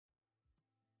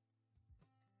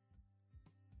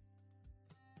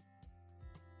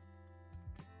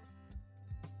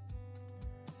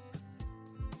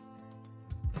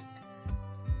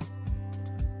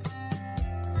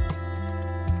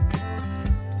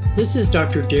This is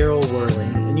Dr. Daryl Worley,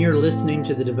 and you're listening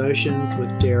to the Devotions with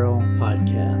Daryl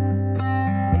podcast.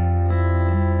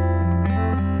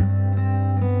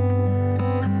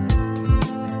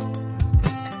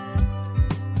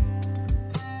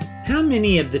 How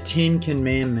many of the 10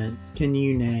 Commandments can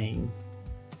you name?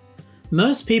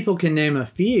 Most people can name a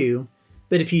few,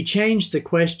 but if you change the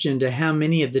question to how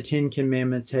many of the 10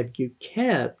 Commandments have you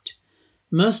kept,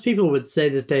 most people would say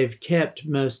that they've kept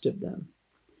most of them.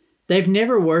 They've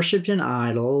never worshipped an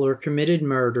idol or committed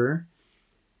murder,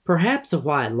 perhaps a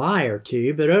white lie or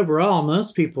two, but overall,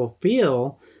 most people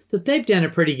feel that they've done a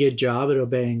pretty good job at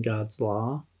obeying God's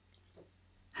law.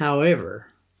 However,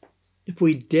 if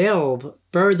we delve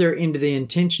further into the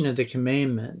intention of the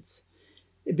commandments,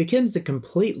 it becomes a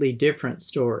completely different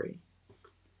story.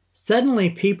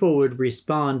 Suddenly, people would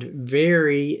respond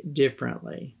very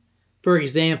differently. For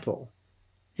example,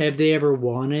 have they ever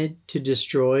wanted to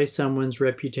destroy someone's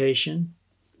reputation?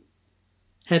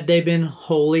 Have they been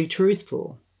wholly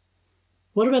truthful?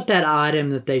 What about that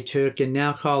item that they took and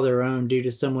now call their own due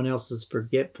to someone else's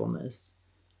forgetfulness?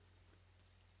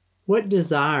 What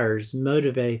desires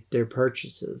motivate their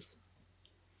purchases?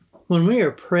 When we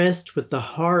are pressed with the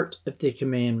heart of the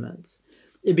commandments,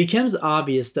 it becomes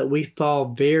obvious that we fall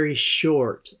very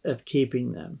short of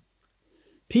keeping them.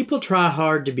 People try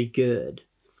hard to be good.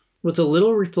 With a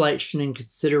little reflection and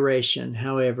consideration,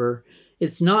 however,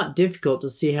 it's not difficult to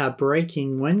see how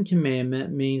breaking one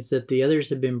commandment means that the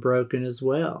others have been broken as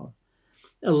well.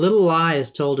 A little lie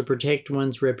is told to protect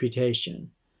one's reputation.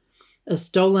 A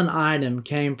stolen item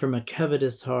came from a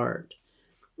covetous heart.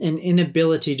 An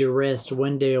inability to rest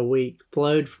one day a week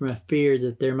flowed from a fear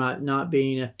that there might not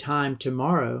be enough time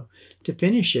tomorrow to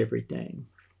finish everything.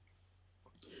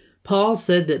 Paul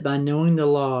said that by knowing the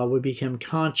law, we become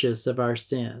conscious of our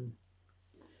sin.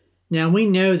 Now we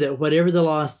know that whatever the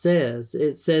law says,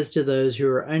 it says to those who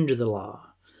are under the law,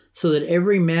 so that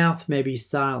every mouth may be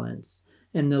silenced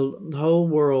and the whole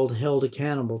world held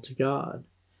accountable to God.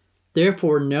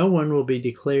 Therefore, no one will be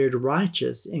declared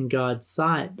righteous in God's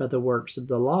sight by the works of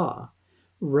the law.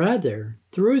 Rather,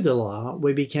 through the law,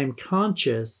 we became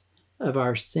conscious of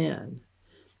our sin.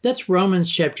 That's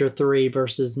Romans chapter 3,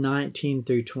 verses 19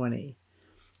 through 20.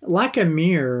 Like a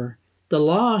mirror, the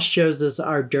law shows us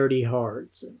our dirty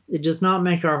hearts. It does not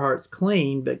make our hearts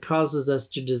clean, but causes us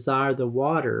to desire the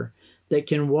water that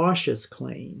can wash us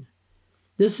clean.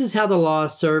 This is how the law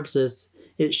serves us.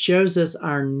 It shows us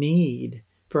our need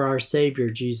for our Savior,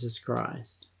 Jesus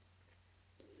Christ.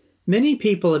 Many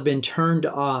people have been turned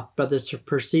off by the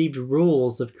perceived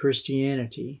rules of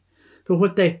Christianity, but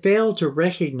what they fail to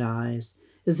recognize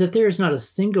is that there is not a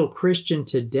single Christian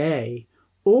today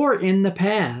or in the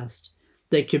past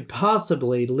that could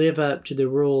possibly live up to the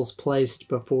rules placed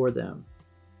before them.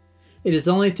 It is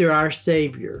only through our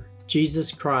Savior,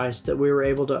 Jesus Christ, that we were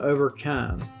able to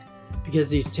overcome,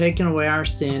 because He's taken away our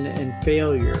sin and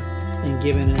failure and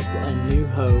given us a new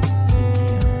hope in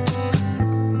Him.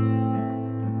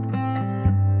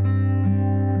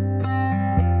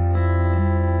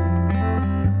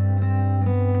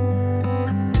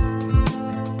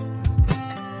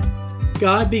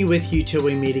 God be with you till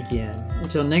we meet again.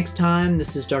 Until next time,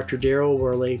 this is Dr. Daryl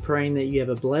Worley praying that you have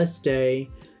a blessed day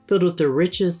filled with the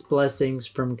richest blessings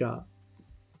from God.